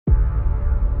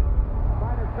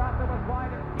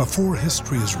Before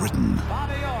history is written,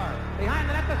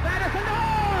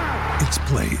 it's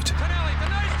played.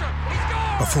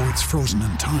 Before it's frozen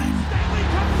in time,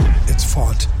 it's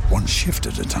fought one shift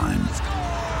at a time.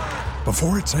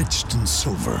 Before it's etched in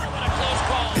silver,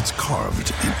 it's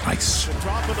carved in ice.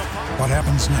 What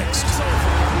happens next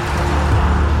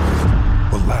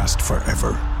will last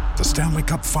forever. The Stanley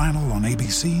Cup Final on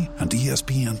ABC and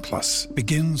ESPN Plus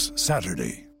begins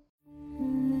Saturday.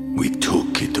 We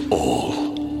took it all.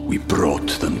 We brought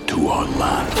them to our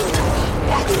land.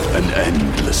 An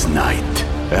endless night,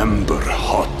 ember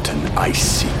hot and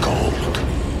icy cold.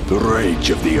 The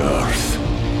rage of the earth.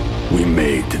 We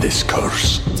made this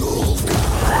curse.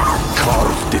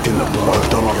 Carved it in the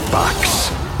blood on our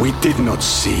backs. We did not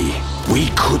see. We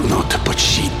could not, but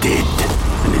she did.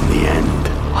 And in the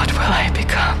end... What will I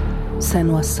become?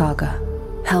 Senua's Saga.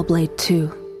 Hellblade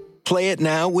 2. Play it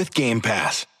now with Game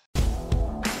Pass.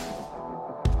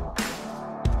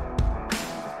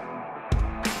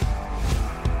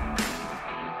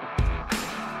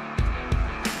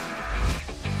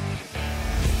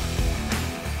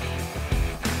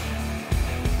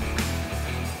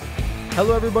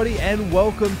 Hello everybody and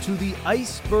welcome to the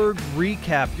Ice-Burgh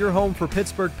Recap, your home for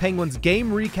Pittsburgh Penguins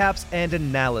game recaps and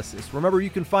analysis. Remember,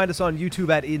 you can find us on YouTube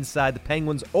at Inside the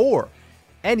Penguins or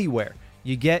anywhere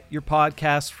you get your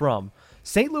podcasts from.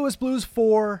 St. Louis Blues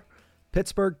 4,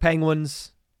 Pittsburgh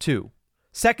Penguins 2.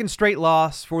 Second straight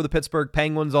loss for the Pittsburgh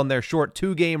Penguins on their short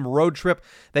 2-game road trip.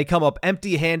 They come up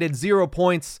empty-handed, 0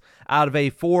 points out of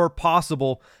a 4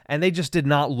 possible, and they just did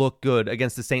not look good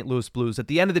against the St. Louis Blues. At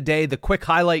the end of the day, the quick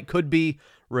highlight could be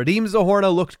Radim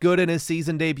Zohorna looked good in his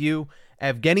season debut.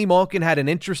 Evgeny Malkin had an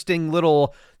interesting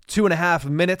little 2.5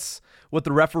 minutes with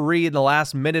the referee in the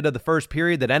last minute of the first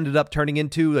period that ended up turning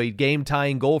into a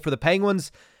game-tying goal for the Penguins,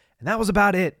 and that was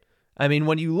about it. I mean,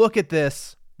 when you look at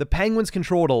this, the Penguins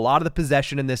controlled a lot of the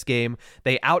possession in this game.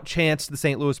 They outchanced the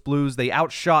St. Louis Blues. They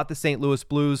outshot the St. Louis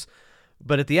Blues.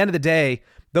 But at the end of the day,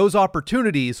 those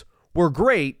opportunities were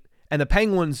great, and the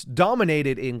Penguins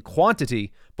dominated in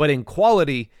quantity, but in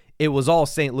quality, it was all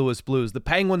St. Louis Blues. The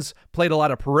Penguins played a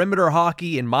lot of perimeter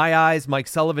hockey in my eyes. Mike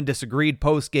Sullivan disagreed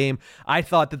post-game. I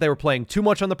thought that they were playing too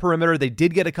much on the perimeter. They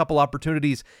did get a couple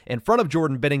opportunities in front of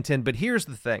Jordan Binnington, but here's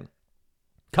the thing.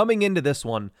 Coming into this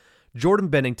one, Jordan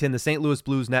Binnington, the St. Louis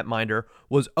Blues netminder,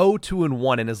 was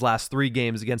 0-2-1 in his last 3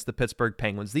 games against the Pittsburgh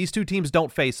Penguins. These two teams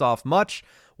don't face off much,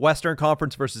 Western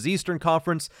Conference versus Eastern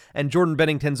Conference, and Jordan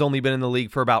Binnington's only been in the league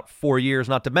for about 4 years,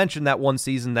 not to mention that one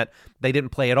season that they didn't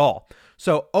play at all.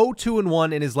 So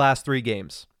 0-2-1 in his last 3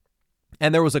 games.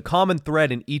 And there was a common thread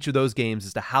in each of those games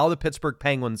as to how the Pittsburgh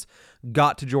Penguins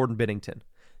got to Jordan Binnington.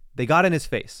 They got in his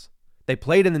face. They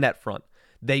played in the net front.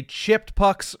 They chipped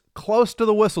pucks close to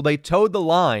the whistle. They towed the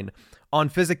line on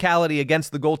physicality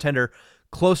against the goaltender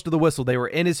close to the whistle. They were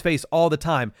in his face all the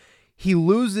time. He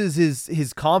loses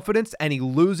his confidence and he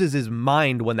loses his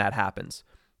mind when that happens.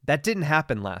 That didn't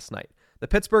happen last night. The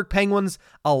Pittsburgh Penguins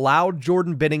allowed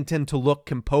Jordan Binnington to look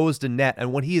composed in net,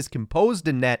 and when he is composed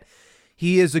in net,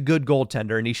 he is a good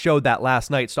goaltender, and he showed that last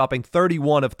night, stopping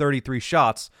 31 of 33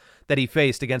 shots that he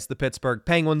faced against the Pittsburgh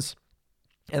Penguins.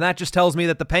 And that just tells me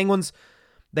that the Penguins,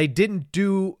 they didn't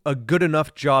do a good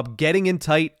enough job getting in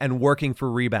tight and working for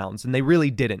rebounds, and they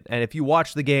really didn't. And if you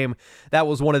watch the game, that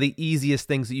was one of the easiest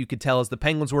things that you could tell is the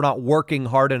Penguins were not working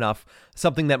hard enough,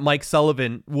 something that Mike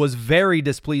Sullivan was very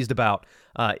displeased about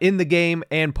in the game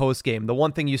and post-game. The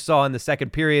one thing you saw in the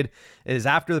second period is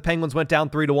after the Penguins went down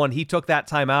 3-1, he took that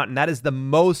timeout, and that is the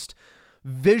most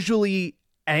visually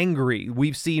angry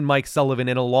we've seen Mike Sullivan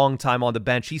in a long time on the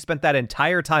bench. He spent that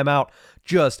entire timeout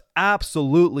just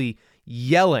absolutely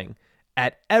yelling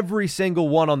at every single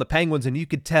one on the Penguins, and you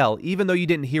could tell, even though you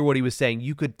didn't hear what he was saying,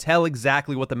 you could tell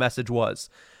exactly what the message was.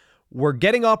 We're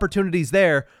getting opportunities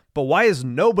there, but why is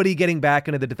nobody getting back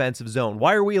into the defensive zone?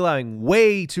 Why are we allowing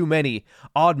way too many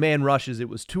odd man rushes? It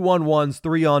was 2-on-1s,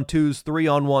 3-on-2s,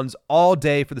 3-on-1s all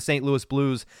day for the St. Louis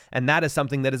Blues, and that is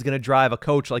something that is going to drive a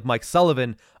coach like Mike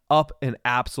Sullivan up an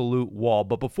absolute wall.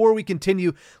 But before we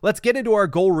continue, let's get into our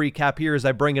goal recap here as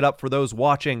I bring it up for those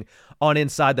watching on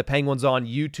Inside the Penguins on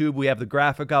YouTube. We have the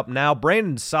graphic up now.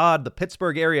 Brandon Saad, the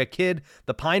Pittsburgh area kid,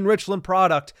 the Pine Richland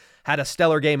product, had a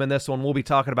stellar game in this one. We'll be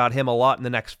talking about him a lot in the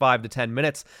next 5 to 10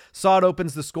 minutes. Saad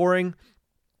opens the scoring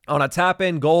on a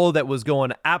tap-in goal that was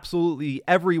going absolutely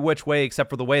every which way except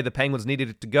for the way the Penguins needed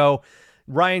it to go.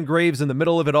 Ryan Graves in the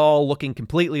middle of it all, looking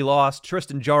completely lost.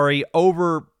 Tristan Jarry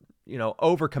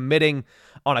overcommitting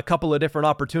on a couple of different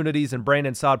opportunities, and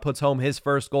Brandon Saad puts home his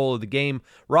first goal of the game.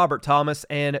 Robert Thomas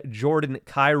and Jordan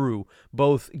Kyrou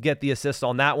both get the assist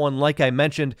on that one. Like I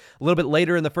mentioned, a little bit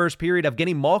later in the first period,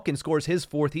 Evgeny Malkin scores his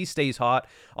fourth. He stays hot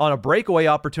on a breakaway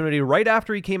opportunity right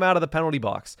after he came out of the penalty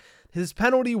box. His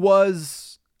penalty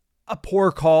was a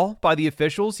poor call by the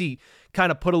officials. He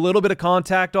kind of put a little bit of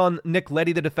contact on Nick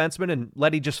Leddy, the defenseman, and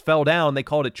Leddy just fell down. They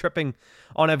called it tripping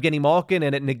on Evgeny Malkin,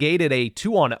 and it negated a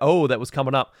 2-on-0 that was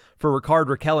coming up for Ricard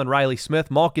Raquel and Riley Smith.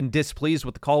 Malkin displeased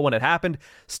with the call when it happened,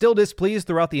 still displeased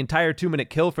throughout the entire 2-minute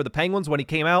kill for the Penguins. When he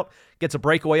came out, gets a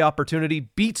breakaway opportunity,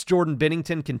 beats Jordan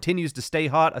Binnington, continues to stay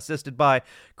hot, assisted by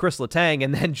Chris Letang,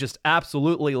 and then just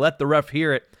absolutely let the ref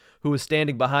hear it, who was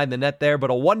standing behind the net there.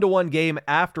 But a 1-1 game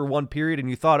after one period, and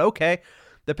you thought, okay,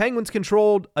 the Penguins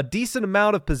controlled a decent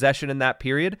amount of possession in that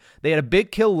period. They had a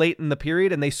big kill late in the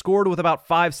period, and they scored with about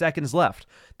 5 seconds left.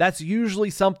 That's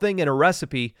usually something in a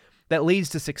recipe that leads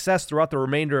to success throughout the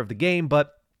remainder of the game,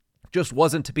 but just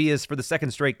wasn't to be. As for the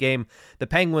second straight game, the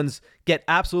Penguins get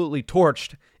absolutely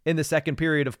torched in the second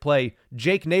period of play.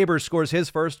 Jake Neighbors scores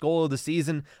his first goal of the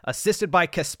season, assisted by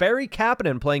Kasperi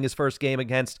Kapanen playing his first game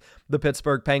against the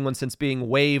Pittsburgh Penguins since being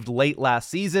waived late last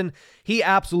season. He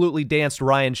absolutely danced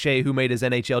Ryan Shea, who made his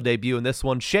NHL debut in this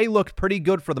one. Shea looked pretty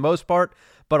good for the most part,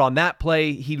 but on that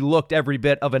play, he looked every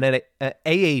bit of an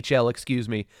AHL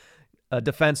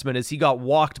defenseman, as he got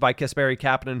walked by Kasperi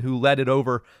Kapanen, who led it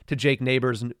over to Jake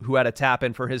Neighbors, who had a tap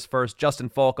in for his first. Justin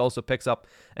Falk also picks up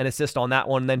an assist on that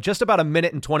one. And then just about a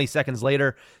minute and 20 seconds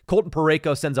later, Colton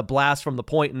Parayko sends a blast from the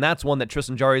point, and that's one that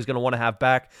Tristan Jarry is going to want to have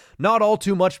back. Not all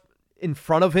too much in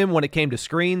front of him when it came to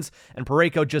screens, and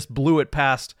Parayko just blew it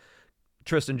past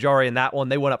Tristan Jarry in that one.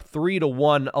 They went up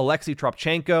 3-1. Alexei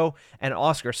Tropchenko and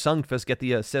Oscar Sundqvist get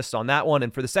the assist on that one.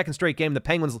 And for the second straight game, the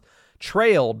Penguins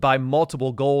trailed by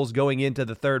multiple goals going into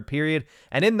the third period.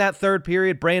 And in that third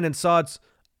period, Brandon Saad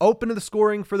opened the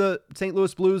scoring for the St.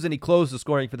 Louis Blues, and he closed the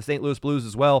scoring for the St. Louis Blues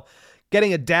as well,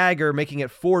 getting a dagger, making it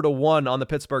 4-1 on the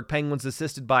Pittsburgh Penguins,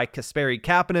 assisted by Kasperi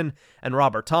Kapanen and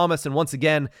Robert Thomas. And once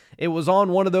again, it was on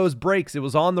one of those breaks. It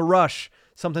was on the rush,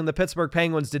 something the Pittsburgh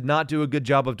Penguins did not do a good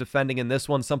job of defending in this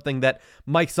one, something that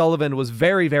Mike Sullivan was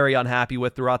very, very unhappy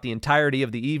with throughout the entirety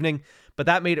of the evening. But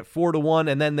that made it 4-1,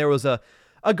 and then there was a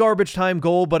garbage time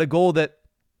goal, but a goal that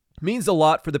means a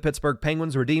lot for the Pittsburgh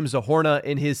Penguins. Radim Zohorna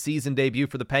in his season debut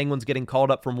for the Penguins, getting called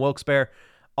up from Wilkes-Barre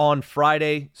on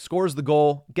Friday, scores the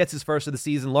goal, gets his first of the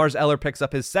season. Lars Eller picks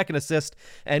up his second assist,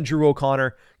 and Drew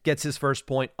O'Connor gets his first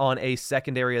point on a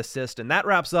secondary assist. And that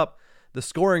wraps up the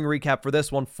scoring recap for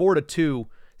this one, 4-2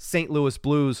 St. Louis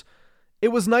Blues. It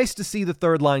was nice to see the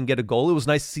third line get a goal. It was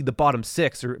nice to see the bottom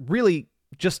six, or really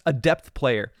just a depth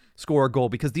player, score a goal,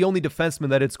 because the only defenseman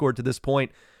that had scored to this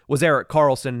point was Erik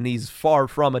Karlsson, and he's far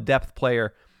from a depth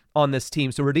player on this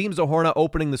team. So Radim Zohorna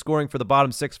opening the scoring for the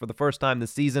bottom six for the first time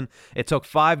this season. It took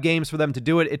 5 games for them to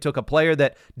do it. It took a player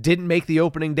that didn't make the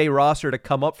opening day roster to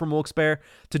come up from Wilkes-Barre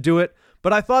to do it.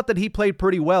 But I thought that he played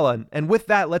pretty well. And with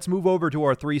that, let's move over to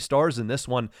our 3 stars in this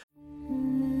one.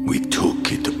 We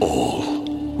took it all.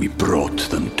 We brought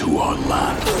them to our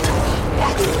land.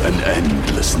 An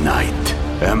endless night,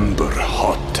 ember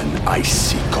hot and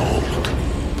icy cold.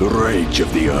 The rage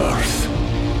of the earth.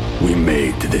 We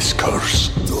made this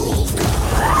curse.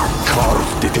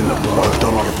 Carved it in the blood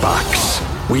on our backs.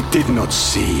 We did not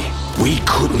see. We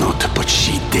could not, but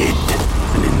she did.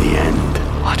 And in the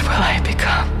end... What will I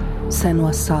become?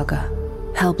 Senua's Saga.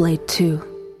 Hellblade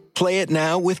 2. Play it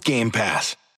now with Game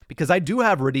Pass. Because I do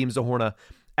have Radim Zohorna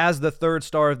as the third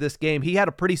star of this game. He had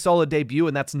a pretty solid debut,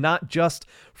 and that's not just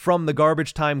from the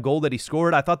garbage time goal that he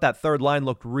scored. I thought that third line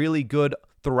looked really good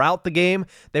throughout the game.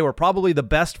 They were probably the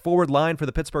best forward line for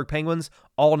the Pittsburgh Penguins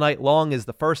all night long, as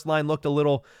the first line looked a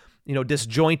little,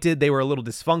 disjointed. They were a little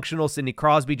dysfunctional. Sidney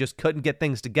Crosby just couldn't get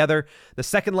things together. The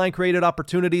second line created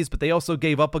opportunities, but they also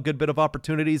gave up a good bit of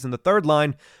opportunities. And the third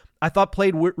line, I thought,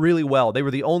 played really well. They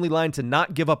were the only line to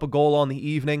not give up a goal on the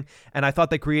evening, and I thought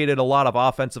they created a lot of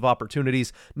offensive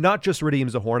opportunities, not just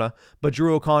Radim Zohorna, but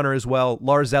Drew O'Connor as well.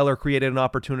 Lars Eller created an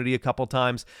opportunity a couple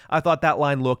times. I thought that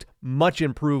line looked much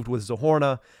improved with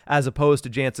Zohorna, as opposed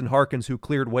to Jansen Harkins, who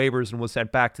cleared waivers and was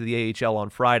sent back to the AHL on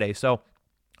Friday. So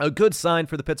a good sign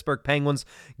for the Pittsburgh Penguins,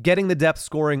 getting the depth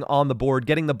scoring on the board,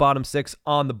 getting the bottom six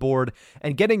on the board,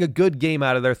 and getting a good game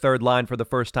out of their third line for the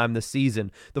first time this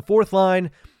season. The fourth line,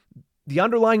 the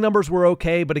underlying numbers were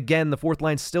okay, but again, the fourth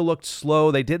line still looked slow.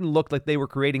 They didn't look like they were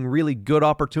creating really good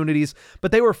opportunities,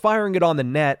 but they were firing it on the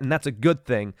net, and that's a good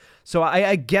thing. So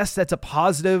I guess that's a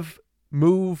positive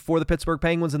move for the Pittsburgh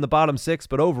Penguins in the bottom six,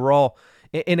 but overall,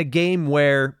 in a game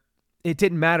where it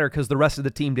didn't matter because the rest of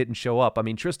the team didn't show up. I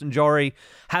mean, Tristan Jarry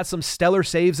had some stellar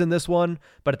saves in this one,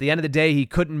 but at the end of the day, he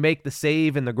couldn't make the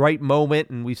save in the right moment,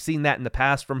 and we've seen that in the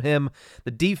past from him.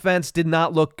 The defense did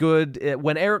not look good.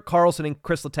 When Erik Karlsson and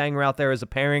Chris Letang are out there as a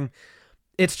pairing,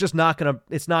 it's just not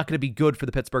gonna be good for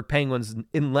the Pittsburgh Penguins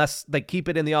unless they keep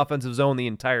it in the offensive zone the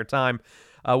entire time,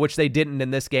 which they didn't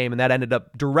in this game, and that ended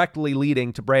up directly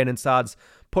leading to Brandon Saad's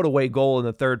put-away goal in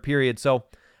the third period. So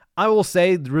I will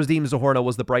say Radim Zohorna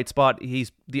was the bright spot.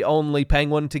 He's the only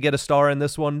Penguin to get a star in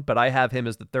this one, but I have him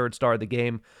as the third star of the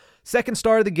game. Second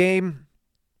star of the game,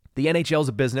 the NHL's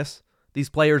a business. These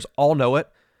players all know it,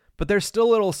 but there's still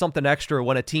a little something extra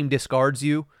when a team discards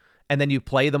you and then you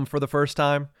play them for the first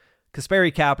time.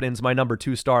 Kasperi Kapanen's my number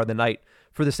 2 star of the night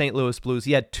for the St. Louis Blues.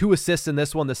 He had 2 assists in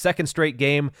this one, the second straight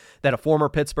game that a former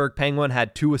Pittsburgh Penguin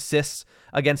had 2 assists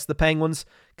against the Penguins.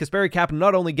 Kasperi Kapanen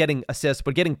not only getting assists,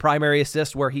 but getting primary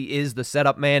assists where he is the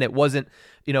setup man. It wasn't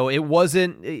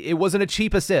a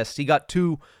cheap assist. He got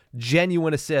 2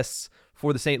 genuine assists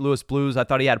for the St. Louis Blues. I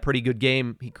thought he had a pretty good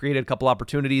game. He created a couple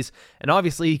opportunities, and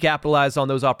obviously he capitalized on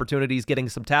those opportunities, getting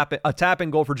a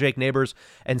tap-in goal for Jake Neighbors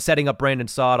and setting up Brandon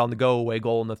Saad on the go-away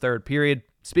goal in the third period.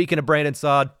 Speaking of Brandon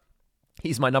Saad,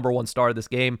 he's my number 1 star of this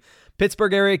game.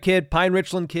 Pittsburgh area kid, Pine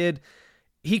Richland kid.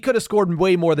 He could have scored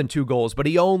way more than 2 goals, but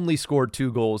he only scored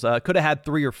 2 goals. Could have had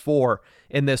 3 or 4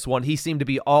 in this one. He seemed to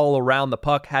be all around the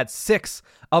puck, had 6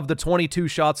 of the 22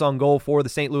 shots on goal for the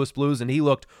St. Louis Blues, and he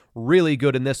looked really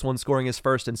good in this one, scoring his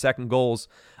first and second goals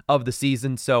of the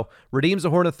season. So Radim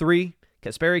Zohorna 3,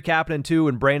 Kasperi Kapanen 2,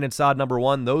 and Brandon Saad number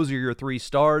 1. Those are your 3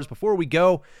 stars. Before we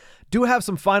go, do have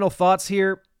some final thoughts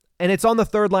here, and it's on the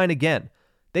third line again.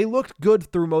 They looked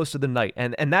good through most of the night,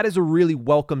 and that is a really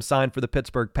welcome sign for the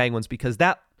Pittsburgh Penguins because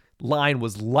that line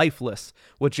was lifeless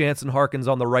with Jansen Harkins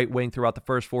on the right wing throughout the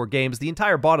first 4 games. The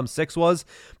entire bottom 6 was,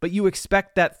 but you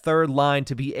expect that third line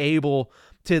to be able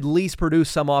to at least produce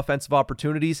some offensive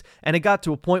opportunities, and it got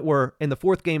to a point where in the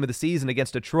 4th game of the season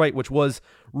against Detroit, which was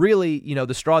really,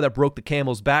 the straw that broke the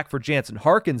camel's back for Jansen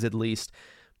Harkins at least,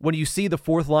 when you see the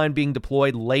 4th line being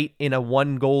deployed late in a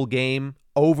 1-goal game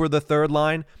over the third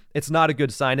line, it's not a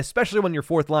good sign, especially when your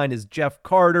 4th line is Jeff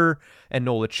Carter and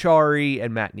Noel Acciari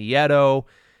and Matt Nieto.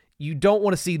 You don't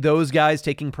want to see those guys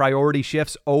taking priority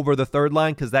shifts over the third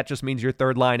line because that just means your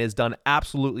third line has done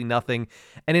absolutely nothing.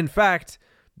 And in fact,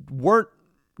 weren't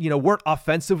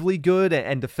offensively good,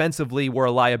 and defensively were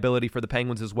a liability for the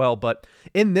Penguins as well. But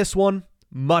in this one,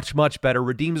 much, much better.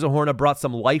 Radim Zohorna brought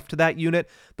some life to that unit.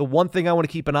 The one thing I want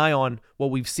to keep an eye on, what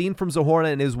we've seen from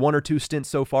Zohorna in his 1 or 2 stints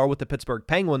so far with the Pittsburgh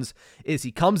Penguins, is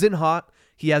he comes in hot,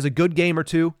 he has a good game or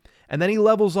 2, and then he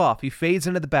levels off. He fades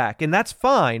into the back, and that's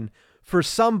fine for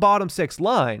some bottom 6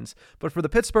 lines. But for the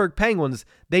Pittsburgh Penguins,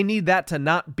 they need that to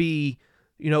not be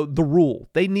the rule.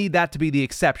 They need that to be the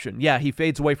exception. Yeah, he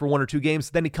fades away for 1 or 2 games,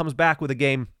 then he comes back with a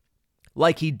game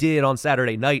like he did on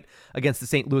Saturday night against the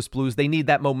St. Louis Blues. They need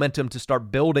that momentum to start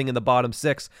building in the bottom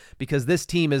 6 because this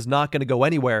team is not going to go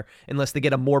anywhere unless they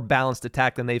get a more balanced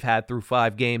attack than they've had through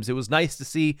 5 games. It was nice to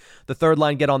see the third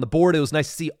line get on the board. It was nice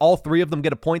to see all 3 of them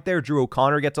get a point there. Drew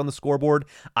O'Connor gets on the scoreboard.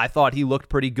 I thought he looked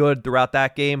pretty good throughout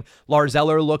that game. Lars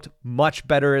Eller looked much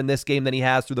better in this game than he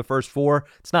has through the first 4.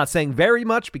 It's not saying very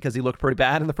much because he looked pretty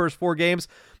bad in the first 4 games,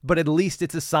 but at least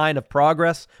it's a sign of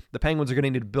progress. The Penguins are going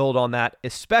to need to build on that,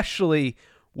 especially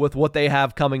with what they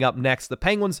have coming up next. The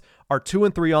Penguins are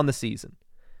 2-3 on the season,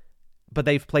 but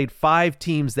they've played 5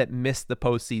 teams that missed the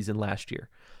postseason last year.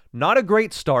 Not a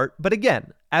great start, but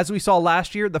again, as we saw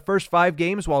last year, the first 5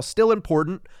 games, while still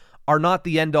important, are not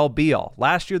the end-all be-all.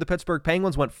 Last year, the Pittsburgh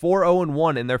Penguins went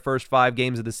 4-0-1 in their first 5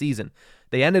 games of the season.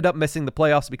 They ended up missing the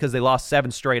playoffs because they lost 7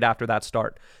 straight after that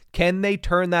start. Can they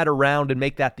turn that around and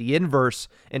make that the inverse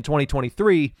in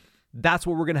 2023? That's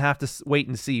what we're going to have to wait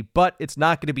and see, but it's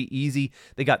not going to be easy.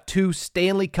 They got 2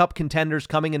 Stanley Cup contenders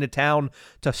coming into town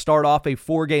to start off a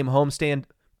 4-game homestand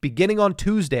beginning on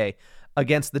Tuesday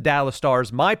against the Dallas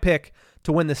Stars. My pick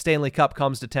to win the Stanley Cup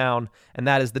comes to town, and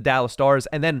that is the Dallas Stars.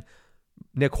 And then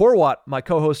Nick Horwat, my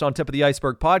co-host on Tip of the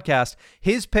Ice-Burgh podcast,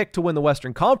 his pick to win the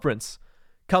Western Conference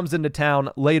comes into town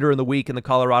later in the week in the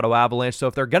Colorado Avalanche. So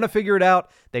if they're going to figure it out,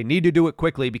 they need to do it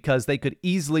quickly because they could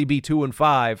easily be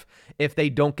 2-5 if they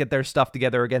don't get their stuff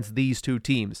together against these 2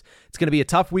 teams. It's going to be a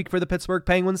tough week for the Pittsburgh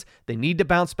Penguins. They need to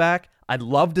bounce back. I'd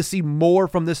love to see more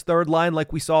from this third line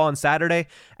like we saw on Saturday,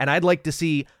 and I'd like to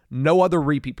see no other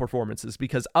repeat performances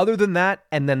because other than that,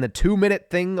 and then the 2-minute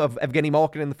thing of Evgeny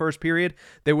Malkin in the first period,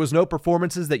 there was no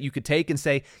performances that you could take and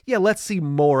say, yeah, let's see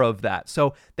more of that.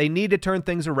 So they need to turn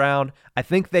things around. I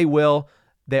think they will.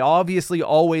 They obviously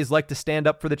always like to stand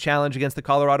up for the challenge against the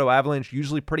Colorado Avalanche,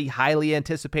 usually pretty highly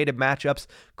anticipated matchups,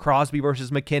 Crosby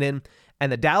versus McKinnon.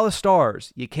 And the Dallas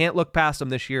Stars, you can't look past them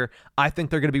this year. I think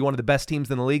they're going to be one of the best teams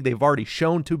in the league. They've already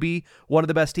shown to be one of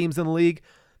the best teams in the league.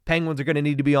 Penguins are going to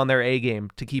need to be on their A game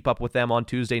to keep up with them on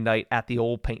Tuesday night at the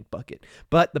old paint bucket.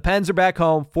 But the Pens are back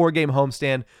home, 4-game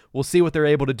homestand. We'll see what they're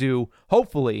able to do,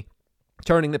 hopefully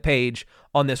turning the page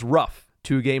on this rough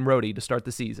 2-game roadie to start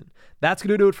the season. That's going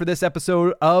to do it for this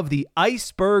episode of the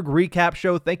Ice-Burgh Recap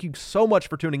Show. Thank you so much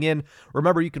for tuning in.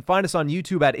 Remember, you can find us on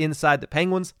YouTube at Inside the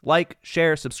Penguins. Like,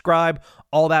 share, subscribe,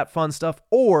 all that fun stuff.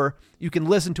 Or you can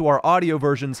listen to our audio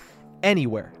versions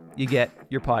anywhere you get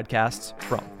your podcasts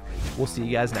from. We'll see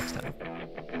you guys next time.